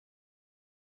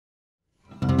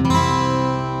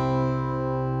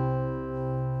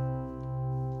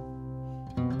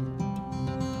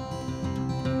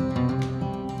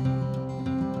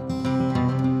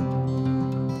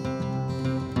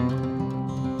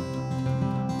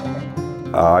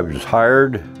I was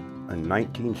hired in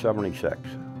 1976.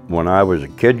 When I was a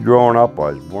kid growing up,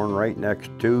 I was born right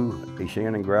next to a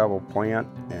sand and gravel plant,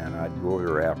 and I'd go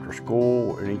there after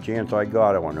school. Any chance I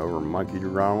got, I went over and monkeyed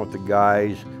around with the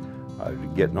guys. I was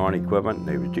getting on equipment, and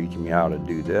they were teaching me how to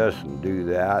do this and do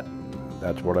that. And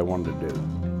that's what I wanted to do.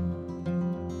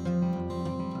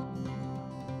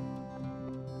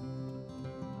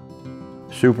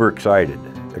 Super excited,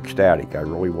 ecstatic, I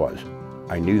really was.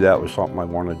 I knew that was something I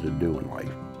wanted to do in life.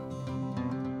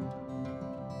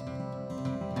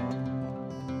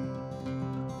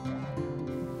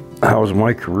 How has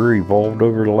my career evolved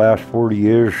over the last 40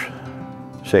 years?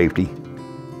 Safety.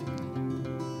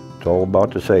 It's all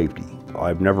about the safety.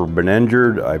 I've never been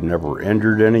injured. I've never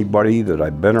injured anybody that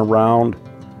I've been around.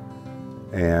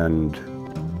 And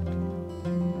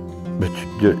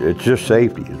it's just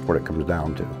safety is what it comes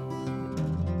down to.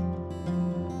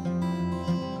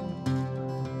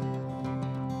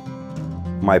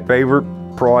 My favorite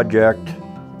project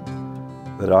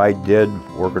that I did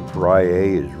working for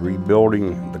IA is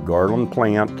rebuilding the Garland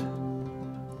plant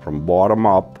from bottom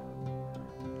up,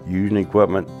 using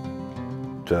equipment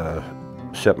to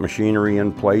set machinery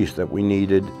in place that we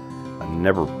needed. I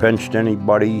never pinched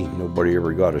anybody. Nobody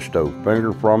ever got a stove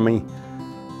finger from me.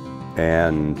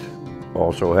 And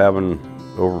also having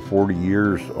over 40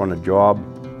 years on a job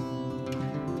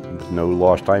with no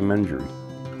lost time injury.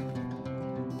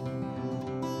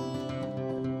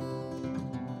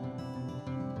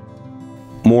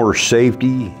 More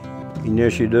safety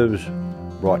initiatives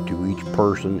brought to each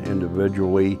person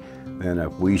individually, and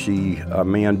if we see a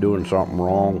man doing something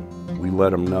wrong, we let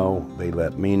them know. They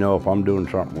let me know if I'm doing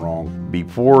something wrong.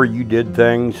 Before you did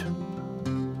things,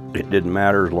 it didn't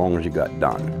matter as long as you got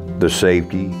done. The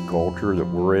safety culture that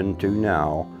we're into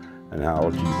now and how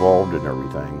it's evolved and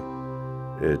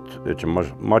everything, it's a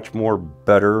much more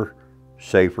better,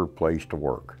 safer place to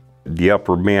work. The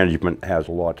upper management has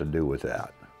a lot to do with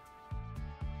that.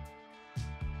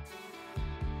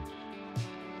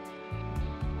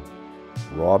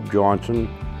 Rob Johnson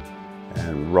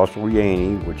and Russell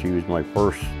Yaney, which he was my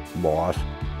first boss,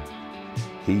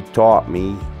 he taught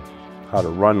me how to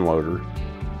run loader,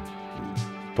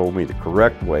 told me the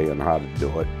correct way on how to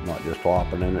do it, not just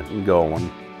hopping in it and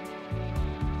going.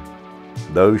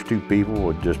 Those two people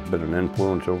have just been an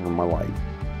influence over my life.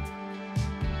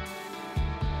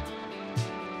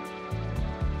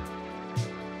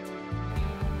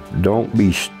 Don't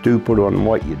be stupid on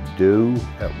what you do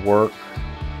at work.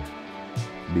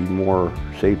 Be more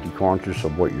safety conscious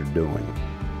of what you're doing.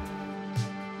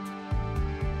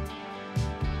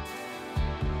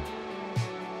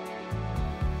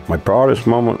 My proudest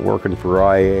moment working for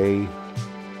IA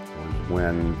was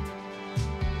when,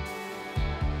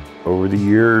 over the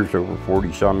years, over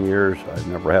 40-some years, I've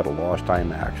never had a lost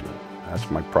time accident. That's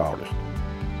my proudest.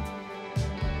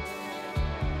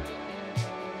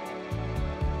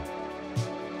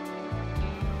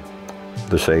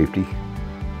 The safety.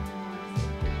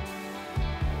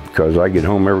 Because I get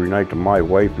home every night to my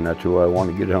wife, and that's who I want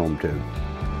to get home to.